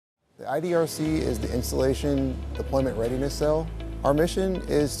The IDRC is the Installation Deployment Readiness Cell. Our mission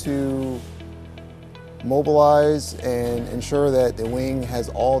is to mobilize and ensure that the wing has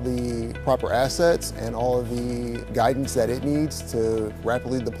all the proper assets and all of the guidance that it needs to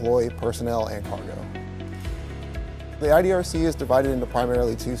rapidly deploy personnel and cargo. The IDRC is divided into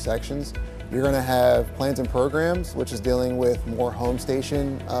primarily two sections. You're going to have plans and programs, which is dealing with more home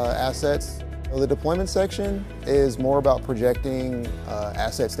station assets. The deployment section is more about projecting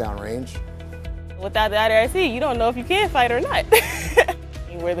assets downrange. Without the IDRC, you don't know if you can fight or not.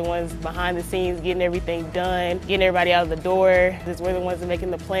 We're the ones behind the scenes getting everything done, getting everybody out of the door. We're the ones that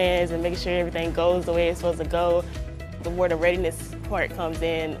making the plans and making sure everything goes the way it's supposed to go. Where the readiness part comes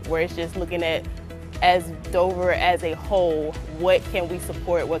in, where it's just looking at, as Dover as a whole, what can we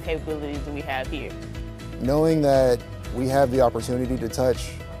support, what capabilities do we have here? Knowing that we have the opportunity to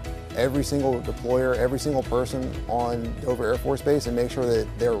touch every single deployer, every single person on Dover Air Force Base and make sure that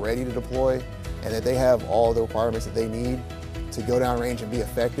they're ready to deploy and that they have all the requirements that they need to go downrange and be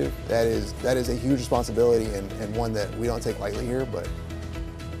effective, that is a huge responsibility and one that we don't take lightly here, but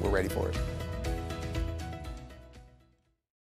we're ready for it.